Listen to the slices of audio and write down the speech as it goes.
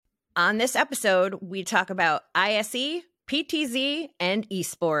On this episode, we talk about ISE, PTZ, and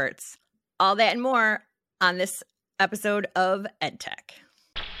esports. All that and more on this episode of EdTech.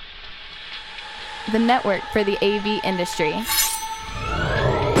 The network for the AV industry.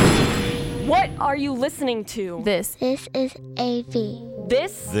 What are you listening to? This is AV.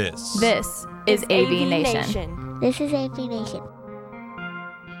 This is AV Nation. This is AV Nation.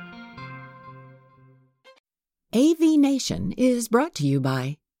 AV Nation is brought to you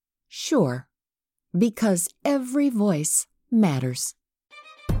by Shure, because every voice matters.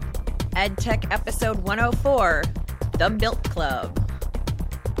 EdTech episode 104, The Built Club.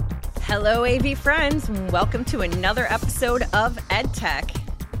 Hello, AV friends. Welcome to another episode of EdTech.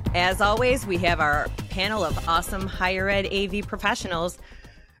 As always, we have our panel of awesome higher ed AV professionals.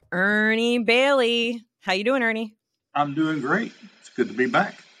 Ernie Bailey. How you doing, Ernie? I'm doing great. It's good to be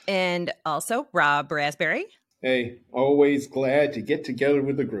back. And also Rob Raspberry. Hey, always glad to get together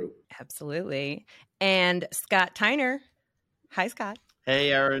with the group. Absolutely. And Scott Tyner. Hi, Scott.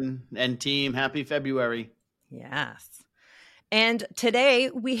 Hey, Aaron and team. Happy February. Yes. And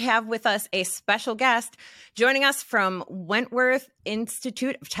today we have with us a special guest joining us from Wentworth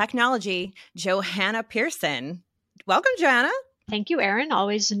Institute of Technology, Johanna Pearson. Welcome, Johanna. Thank you, Aaron.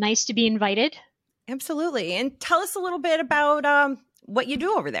 Always nice to be invited. Absolutely. And tell us a little bit about what you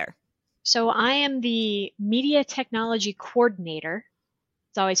do over there. So I am the Media Technology Coordinator.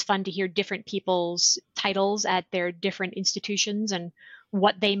 It's always fun to hear different people's titles at their different institutions and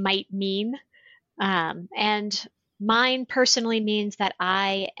what they might mean. And mine personally means that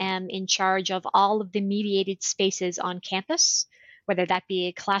I am in charge of all of the mediated spaces on campus, whether that be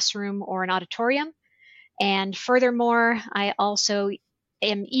a classroom or an auditorium. And furthermore, I also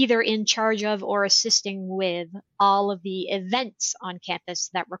am either in charge of or assisting with all of the events on campus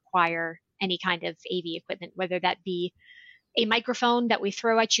that require any kind of AV equipment, whether that be a microphone that we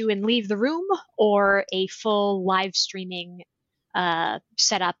throw at you and leave the room, or a full live streaming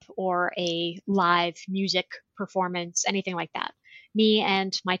setup, or a live music performance, anything like that. Me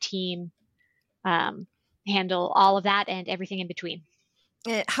and my team handle all of that and everything in between.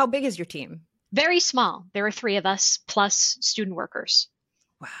 How big is your team? Very small. There are 3 of us plus student workers.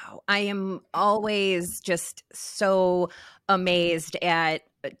 Wow. I am always just so amazed at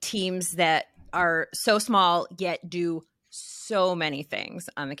teams that are so small yet do so many things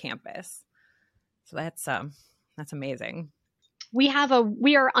on the campus. So that's amazing. We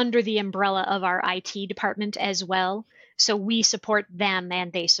are under the umbrella of our IT department as well. So we support them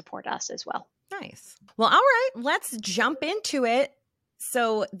and they support us as well. Nice. Well, all right, let's jump into it.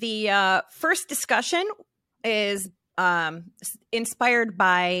 So the first discussion is inspired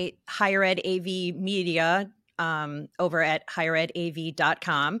by Higher Ed AV Media over at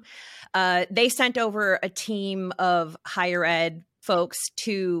higherEdAV.com. They sent over a team of higher ed folks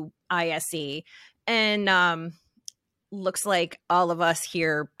to ISE, and looks like all of us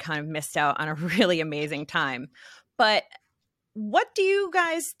here kind of missed out on a really amazing time. But what do you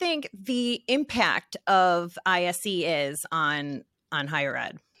guys think the impact of ISE is on higher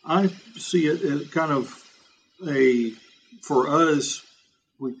ed? I see it as kind of for us,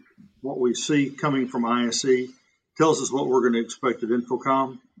 what we see coming from ISE tells us what we're going to expect at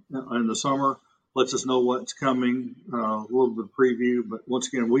InfoComm in the summer, lets us know what's coming, a little bit of preview. But once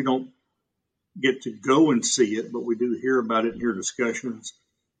again, we don't get to go and see it, but we do hear about it and hear discussions.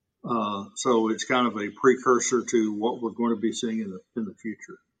 So it's kind of a precursor to what we're going to be seeing in the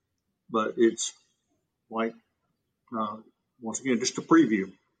future. But it's like, once again, just a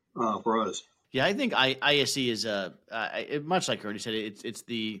preview for us. Yeah, I think ISE is much like Ernie said, it's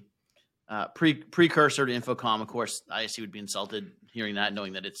the precursor to InfoComm. Of course, ISE would be insulted hearing that,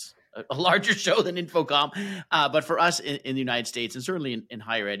 knowing that it's a larger show than InfoComm. But for us in the United States, and certainly in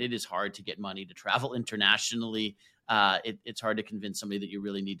higher ed, it is hard to get money to travel internationally. It's hard to convince somebody that you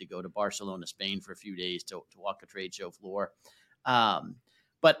really need to go to Barcelona, Spain for a few days to walk a trade show floor.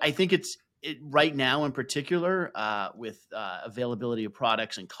 But I think right now in particular, with availability of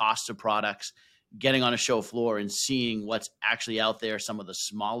products and costs of products, getting on a show floor and seeing what's actually out there, some of the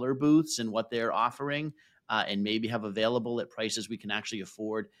smaller booths and what they're offering, and maybe have available at prices we can actually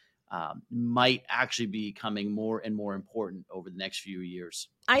afford, might actually be becoming more and more important over the next few years.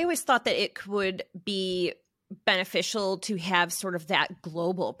 I always thought that it would be beneficial to have sort of that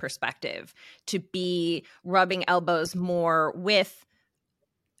global perspective, to be rubbing elbows more with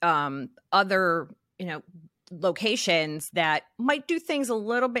other, locations that might do things a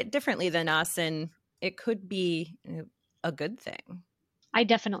little bit differently than us, and it could be a good thing. I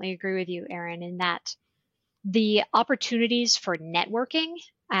definitely agree with you, Aaron, in that the opportunities for networking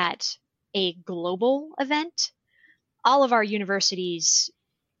at a global event, all of our universities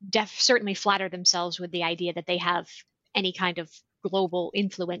certainly flatter themselves with the idea that they have any kind of global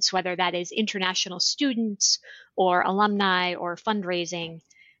influence, whether that is international students or alumni or fundraising.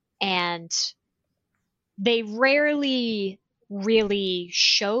 And they rarely really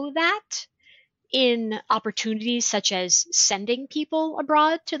show that in opportunities such as sending people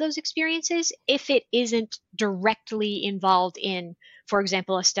abroad to those experiences if it isn't directly involved in, for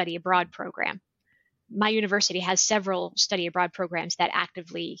example, a study abroad program. My university has several study abroad programs that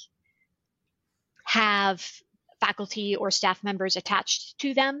actively have faculty or staff members attached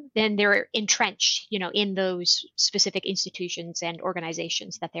to them. Then they're entrenched, in those specific institutions and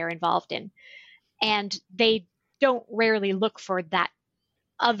organizations that they're involved in. And they don't rarely look for that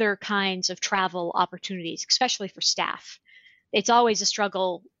other kinds of travel opportunities, especially for staff. It's always a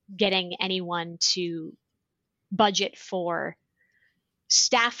struggle getting anyone to budget for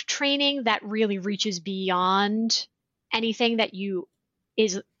staff training that really reaches beyond anything that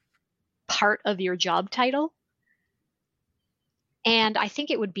is part of your job title. And I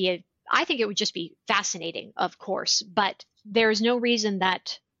think it would just be fascinating, of course, but there's no reason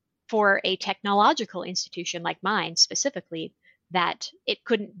that for a technological institution like mine specifically, that it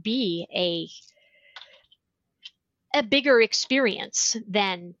couldn't be a bigger experience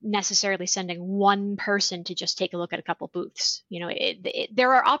than necessarily sending one person to just take a look at a couple booths.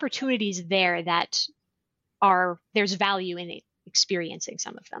 There are opportunities there that there's value in experiencing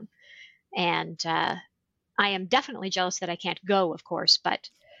some of them. And I am definitely jealous that I can't go, of course, but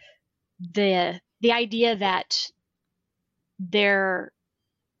the idea that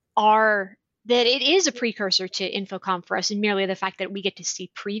that it is a precursor to InfoComm for us, and merely the fact that we get to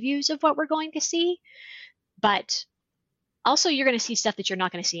see previews of what we're going to see, but also you're going to see stuff that you're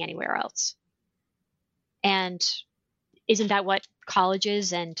not going to see anywhere else. And isn't that what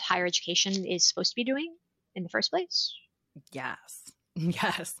colleges and higher education is supposed to be doing in the first place? Yes.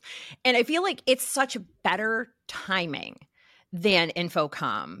 And I feel like it's such better timing than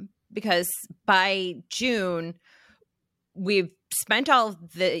InfoComm, because by June, we've spent all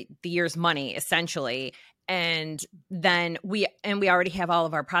the year's money essentially, and then we already have all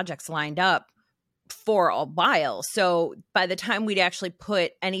of our projects lined up for a while. So by the time we'd actually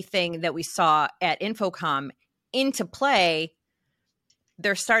put anything that we saw at InfoComm into play,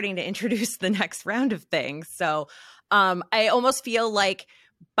 they're starting to introduce the next round of things. So I almost feel like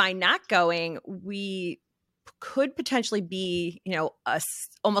by not going, we could potentially be,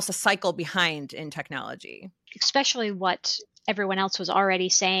 almost a cycle behind in technology. Especially what everyone else was already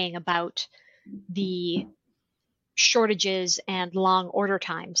saying about the shortages and long order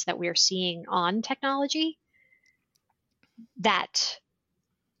times that we're seeing on technology, that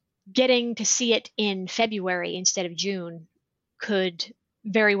getting to see it in February instead of June could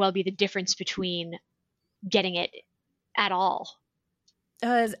very well be the difference between getting it at all.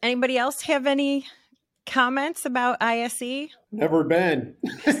 Does anybody else have any comments about ISE? Never been.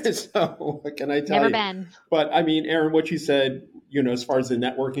 So what can I tell you? Never been. But I mean, Aaron, what you said, as far as the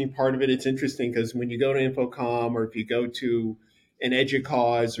networking part of it, it's interesting because when you go to InfoComm, or if you go to an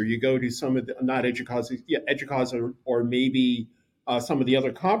EDUCAUSE, or you go to some of the, not EDUCAUSE, EDUCAUSE, or maybe some of the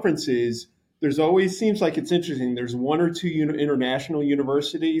other conferences, there's always seems like it's interesting. There's one or two international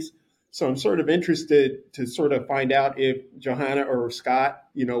universities. So I'm sort of interested to sort of find out if Johanna or Scott,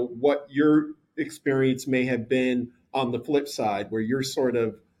 what your experience may have been on the flip side, where you're sort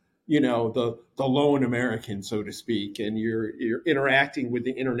of, the lone American, so to speak, and you're interacting with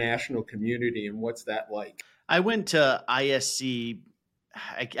the international community, and what's that like? I went to ISE,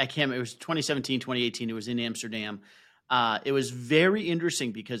 I can't remember, it was 2017, 2018, it was in Amsterdam. It was very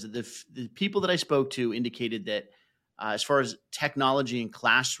interesting because the people that I spoke to indicated that as far as technology in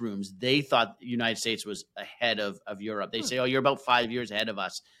classrooms, they thought the United States was ahead of Europe. They say, oh, you're about 5 years ahead of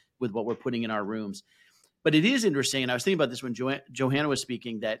us with what we're putting in our rooms. But it is interesting, and I was thinking about this when Johanna was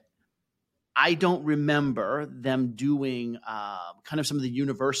speaking, that I don't remember them doing kind of some of the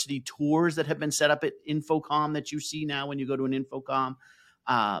university tours that have been set up at InfoComm that you see now when you go to an InfoComm.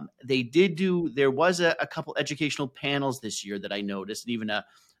 They did there was a couple educational panels this year that I noticed, and even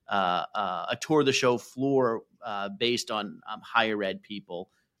a tour of the show floor based on higher ed people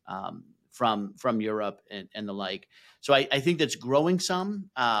from Europe and the like. So I think that's growing some.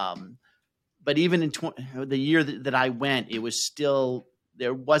 But even in the year that I went, it was still,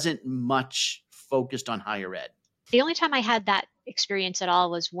 there wasn't much focused on higher ed. The only time I had that experience at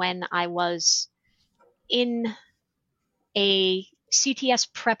all was when I was in a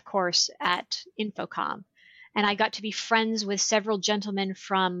CTS prep course at InfoComm. And I got to be friends with several gentlemen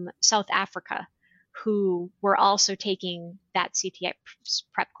from South Africa who were also taking that CTS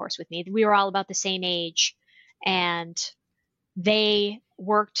prep course with me. We were all about the same age. And They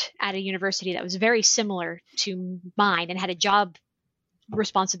worked at a university that was very similar to mine and had a job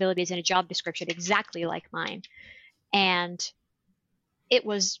responsibilities and a job description exactly like mine. And it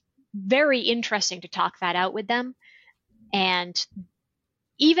was very interesting to talk that out with them. And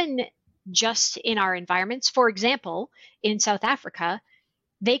even just in our environments, for example, in South Africa,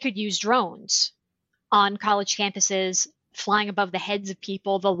 they could use drones on college campuses, flying above the heads of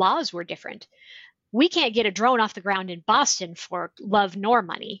people. The laws were different. We can't get a drone off the ground in Boston for love nor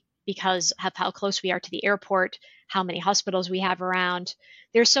money because of how close we are to the airport, how many hospitals we have around.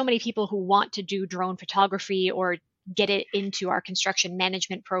 There's so many people who want to do drone photography or get it into our construction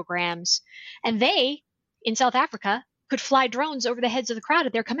management programs. And they, in South Africa, could fly drones over the heads of the crowd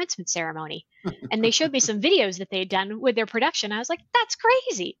at their commencement ceremony. And they showed me some videos that they'd done with their production. I was like, that's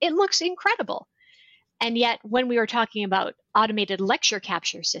crazy. It looks incredible. And yet, when we were talking about automated lecture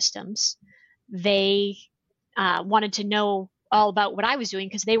capture systems, they wanted to know all about what I was doing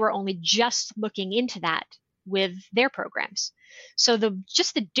because they were only just looking into that with their programs. So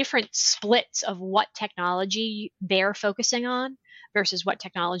just the different splits of what technology they're focusing on versus what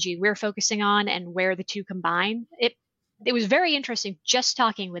technology we're focusing on and where the two combine, it was very interesting just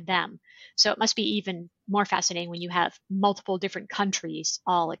talking with them. So it must be even more fascinating when you have multiple different countries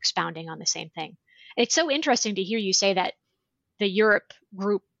all expounding on the same thing. It's so interesting to hear you say that the Europe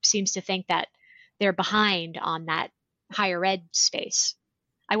group seems to think that they're behind on that higher ed space.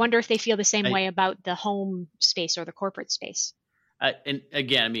 I wonder if they feel the same way about the home space or the corporate space. And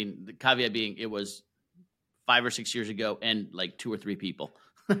again, I mean, the caveat being it was 5 or 6 years ago and like 2 or 3 people.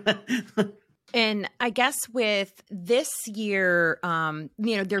 And I guess with this year,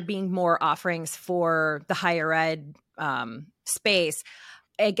 there being more offerings for the higher ed space,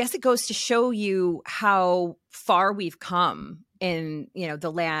 I guess it goes to show you how far we've come in,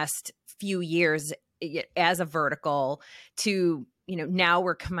 the last few years as a vertical to, now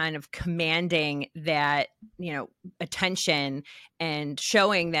we're kind of commanding that, attention and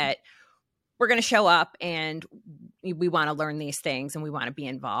showing that we're going to show up and we want to learn these things and we want to be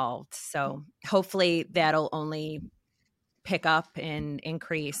involved. So hopefully that'll only pick up and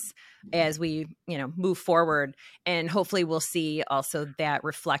increase as we, move forward. And hopefully we'll see also that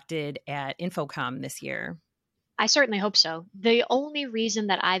reflected at InfoComm this year. I certainly hope so. The only reason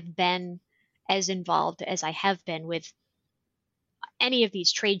that I've been as involved as I have been with any of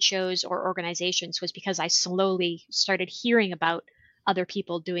these trade shows or organizations was because I slowly started hearing about other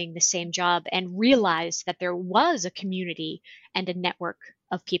people doing the same job and realized that there was a community and a network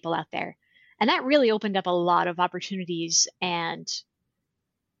of people out there. And that really opened up a lot of opportunities and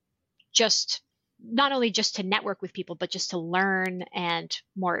just not only just to network with people, but just to learn and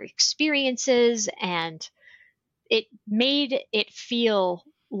more experiences. And it made it feel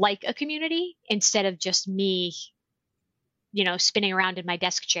like a community instead of just me, spinning around in my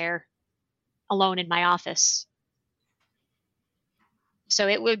desk chair alone in my office. So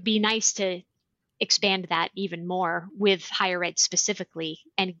it would be nice to expand that even more with higher ed specifically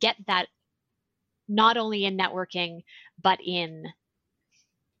and get that not only in networking, but in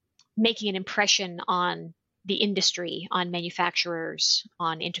making an impression on the industry, on manufacturers,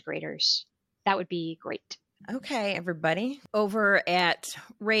 on integrators. That would be great. Okay, everybody. Over at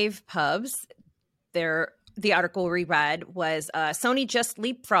Rave Pubs, the article we read was Sony just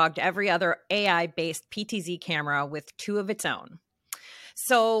leapfrogged every other AI-based PTZ camera with 2 of its own.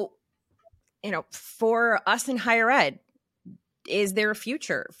 So, for us in higher ed, is there a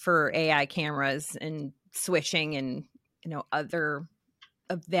future for AI cameras and switching and, other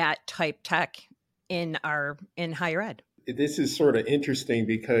of that type tech in higher ed? This is sort of interesting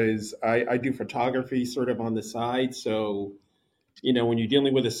because I do photography sort of on the side. So, when you're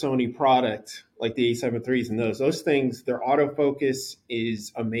dealing with a Sony product like the A7 IIIs and those things, their autofocus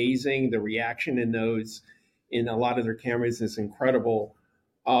is amazing. The reaction in those, in a lot of their cameras is incredible.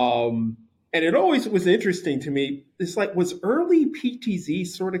 And it always was interesting to me. It's like, was early PTZ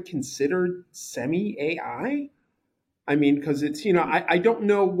sort of considered semi-AI? I mean, because it's, I don't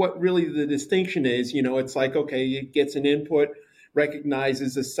know what really the distinction is. It's like, okay, it gets an input,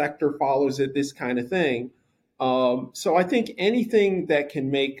 recognizes a sector, follows it, this kind of thing. So I think anything that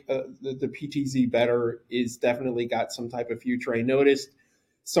can make the PTZ better is definitely got some type of future. I noticed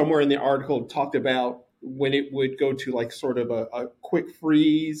somewhere in the article talked about when it would go to like sort of a quick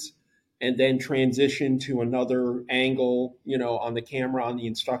freeze and then transition to another angle, on the camera, on the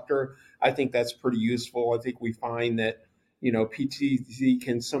instructor. I think that's pretty useful. I think we find that, PTZ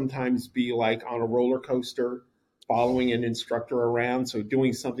can sometimes be like on a roller coaster following an instructor around. So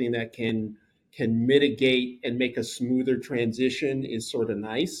doing something that can mitigate and make a smoother transition is sort of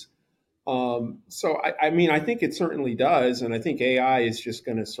nice. So I mean, I think it certainly does, and I think AI is just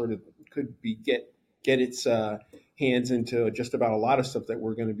going to sort of get its hands into just about a lot of stuff that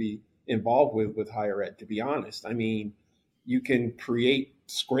we're going to be involved with higher ed. To be honest, I mean, you can create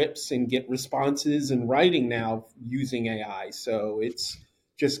scripts and get responses in writing now using AI. So it's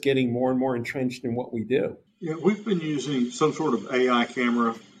just getting more and more entrenched in what we do. Yeah, we've been using some sort of AI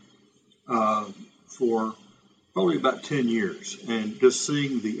camera for probably about 10 years, and just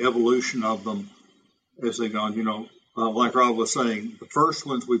seeing the evolution of them as they've gone. Like Rob was saying, the first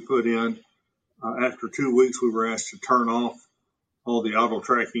ones we put in, after 2 weeks, we were asked to turn off all the auto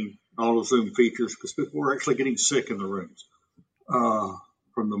tracking, auto zoom features, because people were actually getting sick in the rooms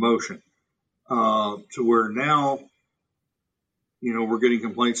from the motion. To where now, we're getting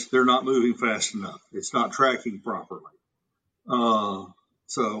complaints they're not moving fast enough. It's not tracking properly.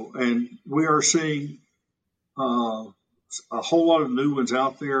 And we are seeing a whole lot of new ones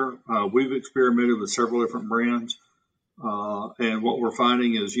out there. We've experimented with several different brands. And what we're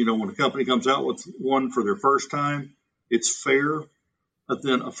finding is, when a company comes out with one for their first time, it's fair. But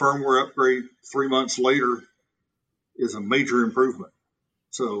then a firmware upgrade 3 months later is a major improvement.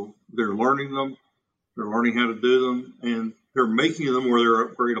 So they're learning them, they're learning how to do them, and they're making them where they're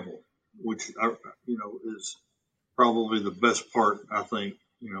upgradable, which, is probably the best part, I think.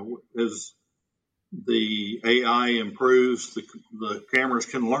 As the AI improves, the cameras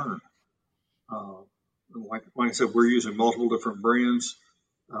can learn. Like I said, we're using multiple different brands,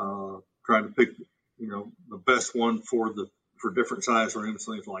 trying to pick, the best one for different size rooms,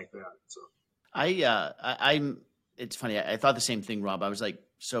 things like that. So it's funny. I thought the same thing, Rob. I was like,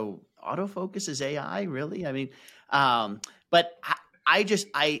 so autofocus is AI, really? I mean, but I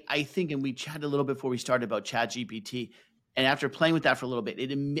think, and we chatted a little bit before we started about ChatGPT, and after playing with that for a little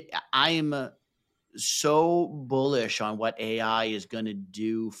bit, I am so bullish on what AI is going to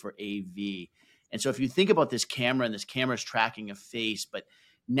do for AV. And so if you think about this camera, and this camera is tracking a face, but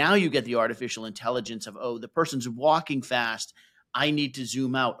now you get the artificial intelligence of, the person's walking fast, I need to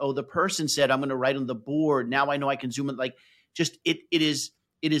zoom out. The person said I'm going to write on the board. Now I know I can zoom in. Like, just it is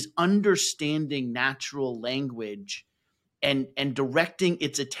understanding natural language and directing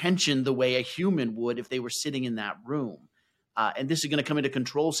its attention the way a human would if they were sitting in that room. And this is going to come into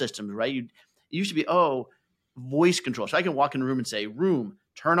control systems, right? It used to be, voice control. So I can walk in a room and say, room,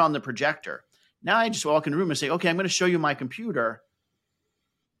 turn on the projector. Now I just walk in a room and say, okay, I'm going to show you my computer.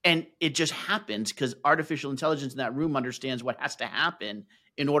 And it just happens because artificial intelligence in that room understands what has to happen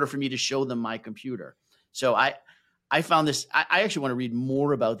in order for me to show them my computer. So I found this, I actually want to read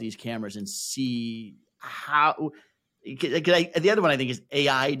more about these cameras and see how, the other one I think is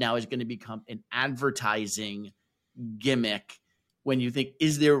AI now is going to become an advertising gimmick when you think,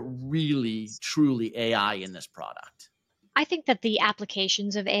 is there really truly AI in this product? I think that the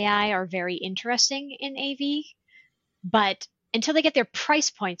applications of AI are very interesting in AV, but until they get their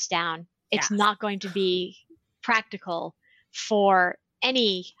price points down, it's not going to be practical for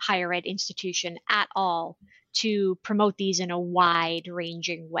any higher ed institution at all to promote these in a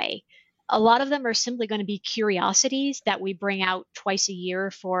wide-ranging way. A lot of them are simply going to be curiosities that we bring out twice a year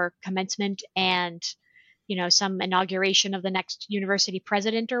for commencement and, some inauguration of the next university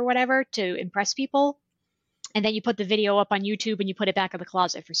president or whatever to impress people. And then you put the video up on YouTube and you put it back in the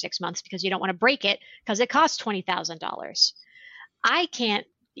closet for 6 months because you don't want to break it because it costs $20,000. I can't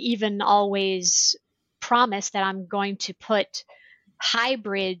even always promise that I'm going to put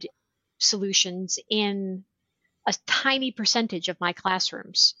hybrid solutions in a tiny percentage of my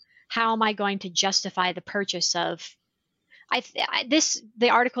classrooms. How am I going to justify the purchase of the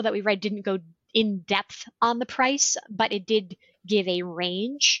article that we read didn't go in depth on the price, but it did give a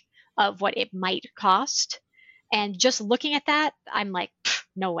range of what it might cost. And just looking at that, I'm like,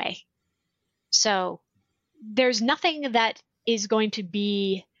 no way. So there's nothing that is going to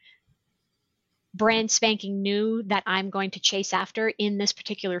be brand spanking new that I'm going to chase after in this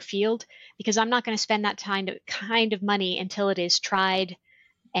particular field, because I'm not going to spend that kind of money until it is tried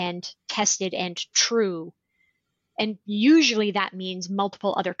and tested and true. And usually that means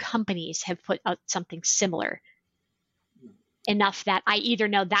multiple other companies have put out something similar enough that I either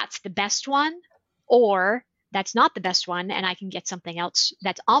know that's the best one or that's not the best one, and I can get something else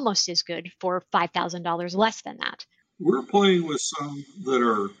that's almost as good for $5,000 less than that. We're playing with some that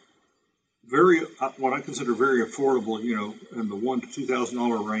are what I consider very affordable, in the $1,000 to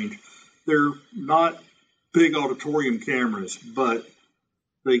 $2,000 range. They're not big auditorium cameras, but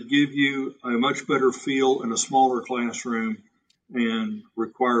they give you a much better feel in a smaller classroom and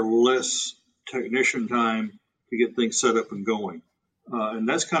require less technician time to get things set up and going. And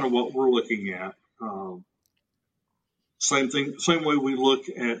that's kind of what we're looking at. Same thing, same way we look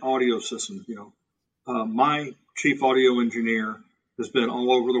at audio systems. My chief audio engineer has been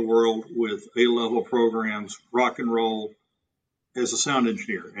all over the world with A-level programs, rock and roll, as a sound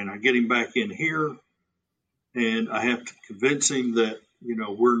engineer. And I get him back in here, and I have to convince him that,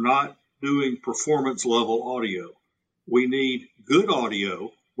 we're not doing performance level audio. We need good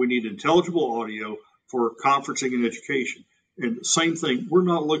audio. We need intelligible audio for conferencing and education. And same thing, we're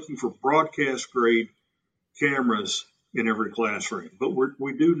not looking for broadcast grade cameras in every classroom, but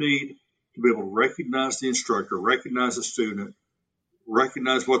we do need to be able to recognize the instructor, recognize the student,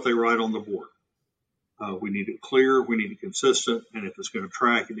 recognize what they write on the board. We need it clear, we need it consistent, and if it's going to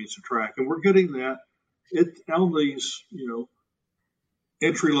track, it needs to track. And we're getting that. On these,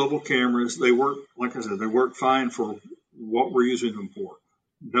 entry-level cameras, they work, like I said, they work fine for what we're using them for.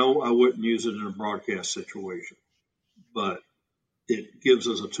 No, I wouldn't use it in a broadcast situation, but it gives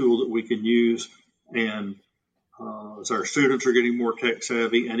us a tool that we can use. And as our students are getting more tech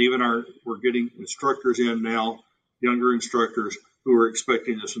savvy, and even we're getting instructors in now, younger instructors who are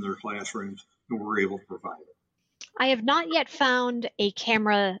expecting this in their classrooms, and we're able to provide it. I have not yet found a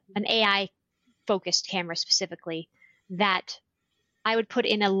camera, an AI-focused camera specifically, that I would put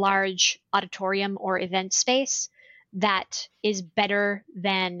in a large auditorium or event space that is better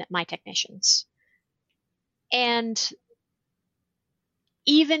than my technicians. And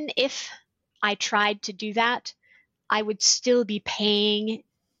even if I tried to do that, I would still be paying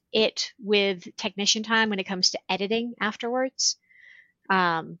it with technician time when it comes to editing afterwards.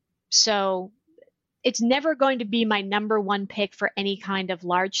 So it's never going to be my number one pick for any kind of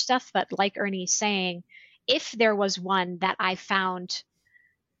large stuff. But like Ernie's saying, if there was one that I found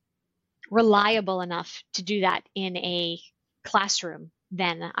reliable enough to do that in a classroom,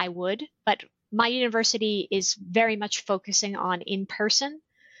 then I would. But my university is very much focusing on in-person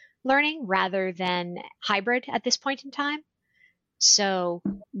learning rather than hybrid at this point in time. So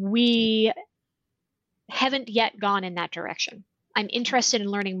we haven't yet gone in that direction. I'm interested in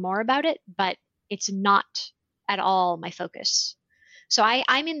learning more about it, but it's not at all my focus. So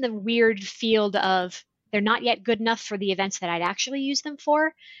I'm in the weird field of they're not yet good enough for the events that I'd actually use them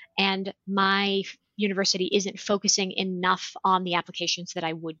for, and my university isn't focusing enough on the applications that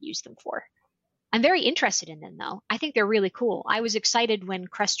I would use them for. I'm very interested in them, though. I think they're really cool. I was excited when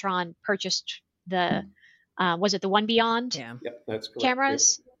Crestron purchased the, was it the One Beyond Yep, that's correct.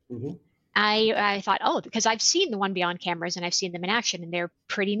 cameras? Yep. Mm-hmm. I thought, because I've seen the One Beyond cameras and I've seen them in action, and they're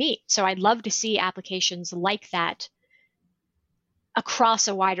pretty neat. So I'd love to see applications like that across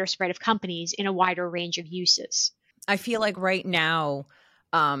a wider spread of companies in a wider range of uses. I feel like right now,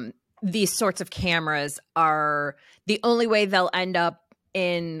 these sorts of cameras are the only way they'll end up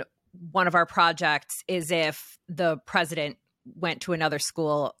in one of our projects is if the president went to another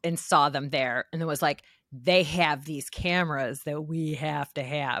school and saw them there and it was like, they have these cameras that we have to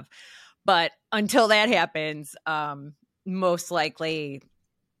have. But until that happens, most likely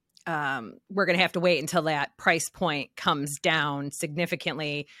we're going to have to wait until that price point comes down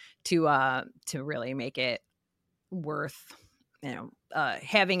significantly to really make it worth,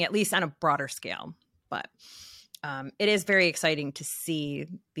 having at least on a broader scale. But it is very exciting to see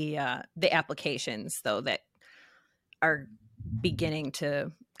the applications, though, that are beginning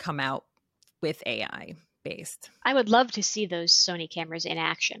to come out with AI based. I would love to see those Sony cameras in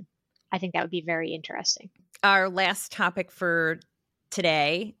action. I think that would be very interesting. Our last topic for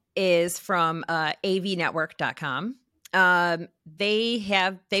today is from avnetwork.com.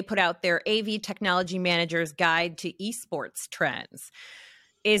 They put out their AV Technology Manager's Guide to Esports Trends.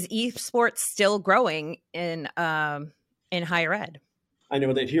 Is esports still growing in higher ed? I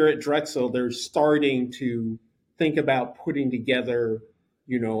know that here at Drexel, they're starting to think about putting together,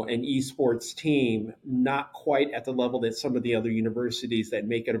 an esports team, not quite at the level that some of the other universities that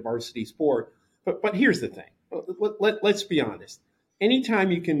make it a varsity sport. But here's the thing. Let's be honest.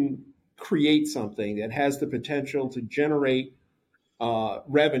 Anytime you can create something that has the potential to generate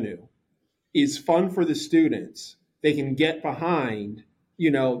revenue is fun for the students. They can get behind.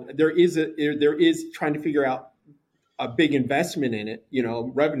 There is trying to figure out a big investment in it,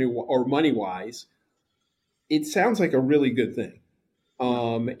 revenue or money wise. It sounds like a really good thing.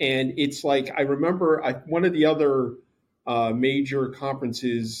 And it's like, I remember one of the other major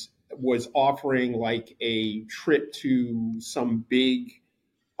conferences was offering like a trip to some big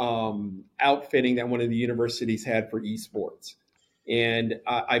outfitting that one of the universities had for esports. And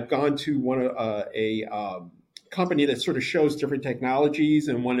I've gone to a company that sort of shows different technologies,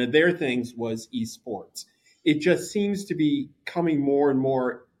 and one of their things was esports. It just seems to be coming more and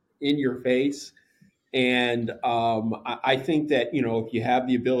more in your face. And I think that, if you have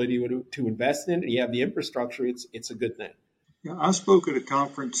the ability to invest in it, and you have the infrastructure, it's a good thing. Yeah, I spoke at a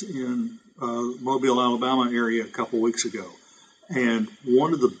conference in Mobile, Alabama area a couple weeks ago, and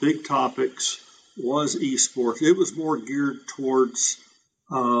one of the big topics was esports. It was more geared towards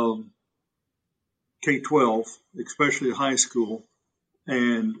K-12, especially high school,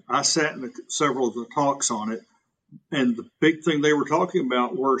 and I sat in several of the talks on it, and the big thing they were talking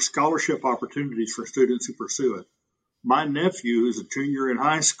about were scholarship opportunities for students who pursue it. My nephew, who's a junior in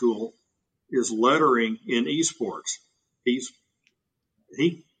high school, is lettering in esports.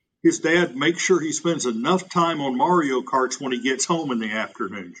 His dad makes sure he spends enough time on Mario Karts when he gets home in the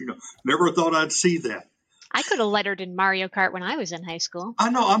afternoons. Never thought I'd see that. I could have lettered in Mario Kart when I was in high school. I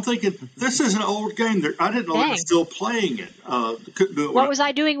know. I'm thinking, this is an old game. I didn't know they were still playing it. Couldn't do it. What was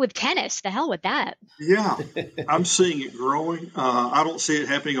I doing with tennis? The hell with that. Yeah, I'm seeing it growing. I don't see it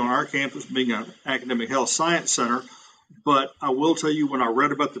happening on our campus being an academic health science center, but I will tell you, when I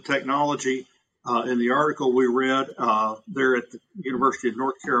read about the technology in the article we read there at the University of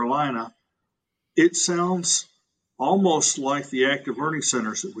North Carolina, it sounds almost like the active learning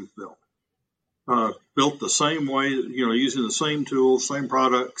centers that we've built. Built the same way, using the same tools, same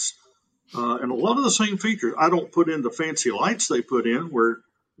products, and a lot of the same features. I don't put in the fancy lights they put in where,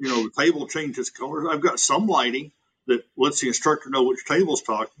 the table changes colors. I've got some lighting that lets the instructor know which table's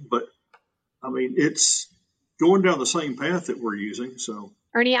talking, but I mean, it's going down the same path that we're using. So,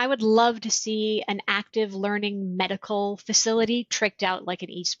 Ernie, I would love to see an active learning medical facility tricked out like an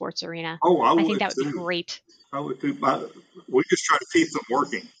esports arena. Oh, I think that would be great. I would too. We just try to keep them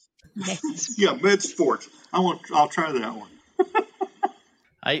working. Yeah, med sports. I'll try that one.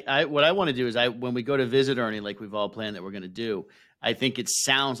 What I want to do is when we go to visit Ernie, like we've all planned that we're going to do, I think it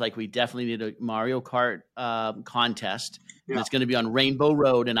sounds like we definitely need a Mario Kart contest. Yeah. And it's going to be on Rainbow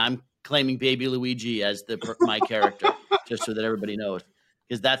Road, and I'm claiming Baby Luigi as my character, just so that everybody knows,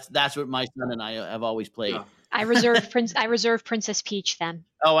 because that's what my son and I have always played. Yeah. I reserve Princess Peach then.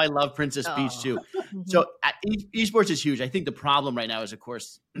 Oh, I love Princess Peach too. So esports is huge. I think the problem right now is, of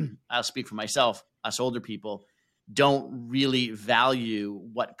course, I'll speak for myself, us older people don't really value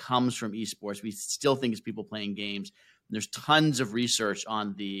what comes from esports. We still think it's people playing games. And there's tons of research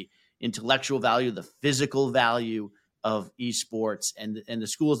on the intellectual value, the physical value of esports, and the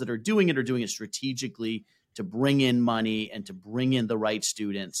schools that are doing it strategically to bring in money and to bring in the right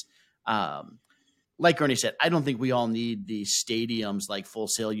students. Like Ernie said, I don't think we all need the stadiums like Full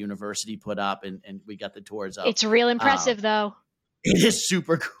Sail University put up and we got the tours up. It's real impressive, though. It is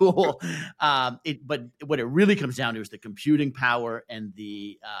super cool. But what it really comes down to is the computing power and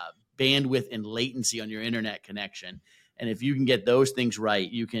the bandwidth and latency on your internet connection. And if you can get those things right,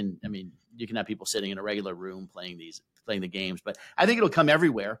 you can have people sitting in a regular room playing the games. But I think it'll come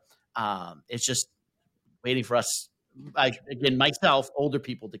everywhere. It's just waiting for us, again, myself, older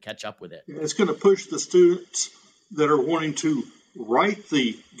people, to catch up with it. It's going to push the students that are wanting to write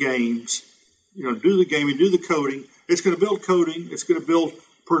the games, do the gaming, do the coding. It's going to build coding. It's going to build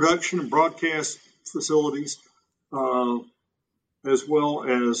production and broadcast facilities, as well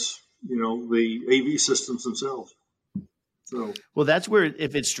as, the AV systems themselves. So, well, that's where,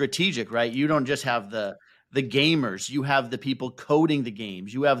 if it's strategic, right? You don't just have the gamers, you have the people coding the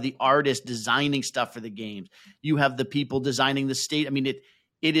games, you have the artists designing stuff for the games, you have the people designing the state. I mean,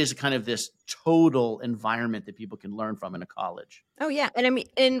 it is kind of this total environment that people can learn from in a college. Oh yeah.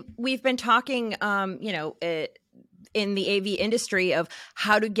 And we've been talking, in the AV industry of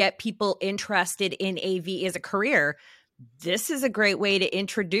how to get people interested in AV as a career. This is a great way to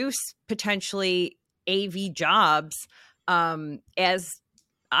introduce potentially AV jobs as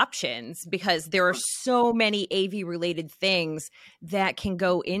options, because there are so many AV related things that can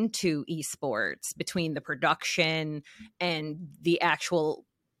go into esports, between the production and the actual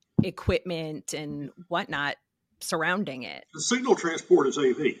equipment and whatnot surrounding it. The signal transport is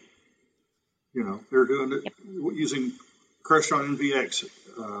AV. They're doing it using Crestron NVX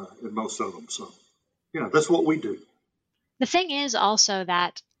in most of them. So, that's what we do. The thing is also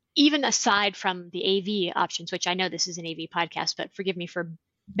that even aside from the AV options, which I know this is an AV podcast, but forgive me for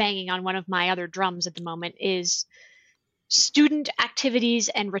banging on one of my other drums at the moment, is student activities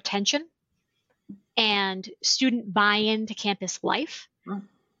and retention and student buy-in to campus life. Right.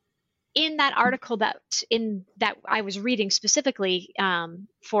 In that article that I was reading specifically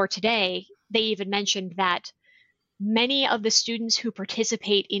for today, they even mentioned that many of the students who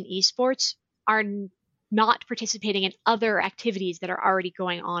participate in esports are not participating in other activities that are already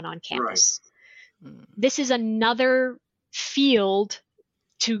going on campus. Right. This is another field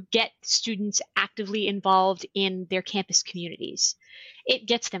to get students actively involved in their campus communities. It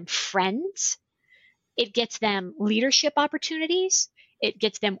gets them friends. It gets them leadership opportunities. It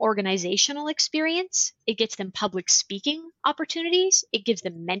gets them organizational experience. It gets them public speaking opportunities. It gives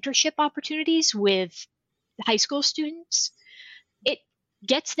them mentorship opportunities with high school students. It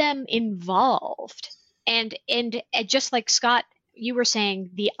gets them involved. And just like Scott, you were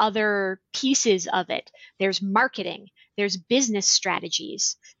saying, the other pieces of it, there's marketing, there's business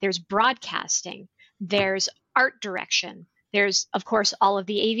strategies, there's broadcasting, there's art direction, there's, of course, all of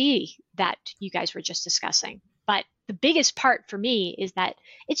the AV that you guys were just discussing. But the biggest part for me is that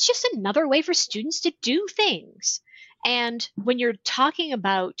it's just another way for students to do things. And when you're talking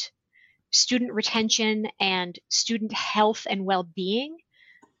about student retention and student health and well-being,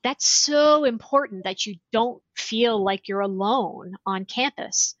 that's so important that you don't feel like you're alone on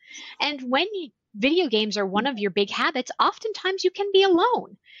campus. And when video games are one of your big habits, oftentimes you can be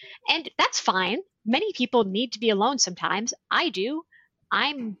alone. And that's fine. Many people need to be alone sometimes. I do.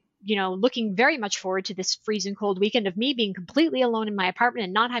 I'm, looking very much forward to this freezing cold weekend of me being completely alone in my apartment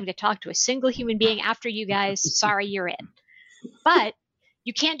and not having to talk to a single human being after you guys. Sorry, you're in. But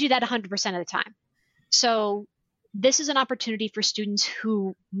you can't do that 100% of the time. So this is an opportunity for students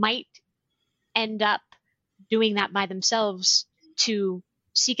who might end up doing that by themselves to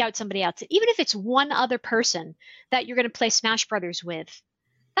seek out somebody else. Even if it's one other person that you're going to play Smash Brothers with,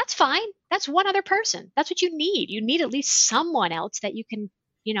 that's fine. That's one other person. That's what you need. You need at least someone else that you can,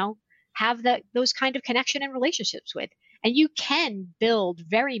 have those kind of connection and relationships with. And you can build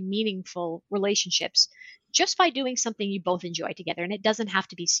very meaningful relationships just by doing something you both enjoy together. And it doesn't have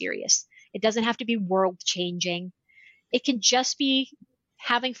to be serious. It doesn't have to be world changing. It can just be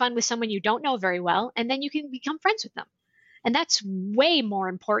having fun with someone you don't know very well, and then you can become friends with them. And that's way more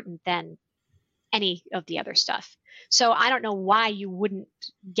important than any of the other stuff. So I don't know why you wouldn't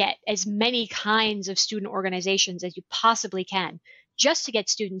get as many kinds of student organizations as you possibly can, just to get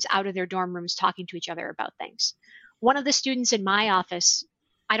students out of their dorm rooms talking to each other about things. One of the students in my office,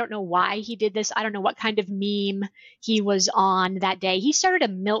 I don't know why he did this. I don't know what kind of meme he was on that day. He started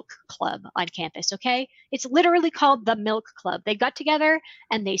a milk club on campus, okay? It's literally called the Milk Club. They got together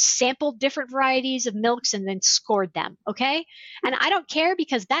and they sampled different varieties of milks and then scored them, okay? And I don't care,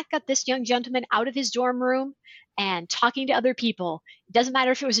 because that got this young gentleman out of his dorm room and talking to other people. It doesn't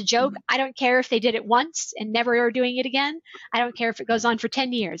matter if it was a joke. I don't care if they did it once and never are doing it again. I don't care if it goes on for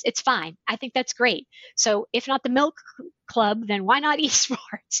 10 years. It's fine. I think that's great. So if not the Milk Club, then why not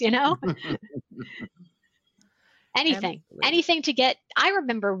esports, Anything to get. I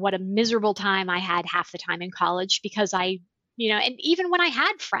remember what a miserable time I had half the time in college, because and even when I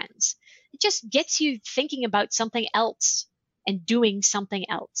had friends, it just gets you thinking about something else and doing something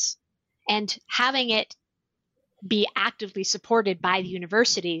else, and having it be actively supported by the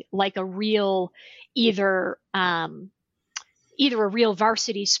university, like a real either a real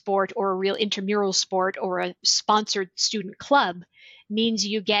varsity sport or a real intramural sport or a sponsored student club, means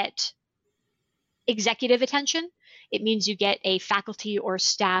you get executive attention. It means you get a faculty or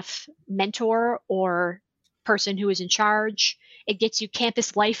staff mentor or person who is in charge. It gets you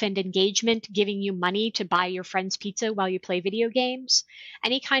campus life and engagement, giving you money to buy your friends pizza while you play video games.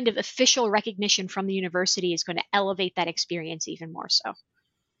 Any kind of official recognition from the university is going to elevate that experience even more so.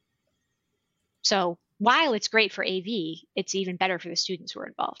 So while it's great for AV, it's even better for the students who are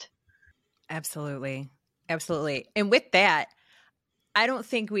involved. Absolutely. Absolutely. And with that, I don't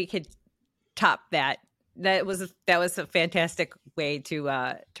think we could top that. That was a fantastic way to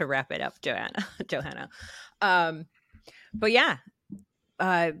wrap it up, Johanna. But yeah,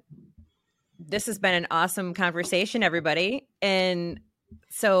 this has been an awesome conversation, everybody. And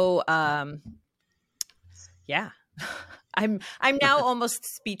so, yeah, I'm now almost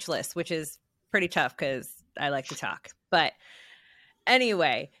speechless, which is pretty tough because I like to talk. But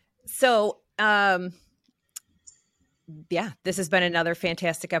anyway, so yeah, this has been another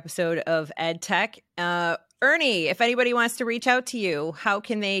fantastic episode of Ed Tech. Ernie, if anybody wants to reach out to you, how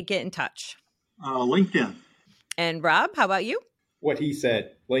can they get in touch? LinkedIn. And Rob, how about you? What he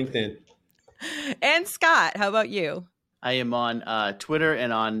said, LinkedIn. And Scott, how about you? I am on Twitter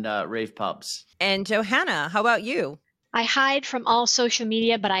and on Rave Pubs. And Johanna, how about you? I hide from all social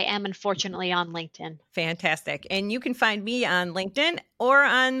media, but I am unfortunately on LinkedIn. Fantastic. And you can find me on LinkedIn or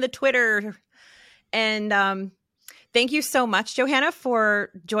on the Twitter. And thank you so much, Johanna, for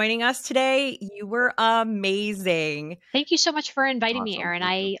joining us today. You were amazing. Thank you so much for inviting me, Erin.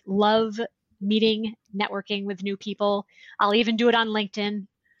 I love meeting, networking with new people. I'll even do it on LinkedIn,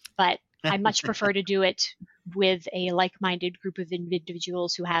 but I much prefer to do it with a like-minded group of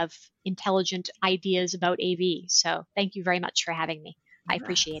individuals who have intelligent ideas about AV. So thank you very much for having me. I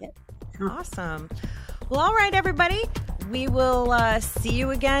appreciate it. Awesome. Well, all right, everybody. We will see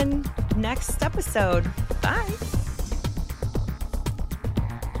you again next episode. Bye.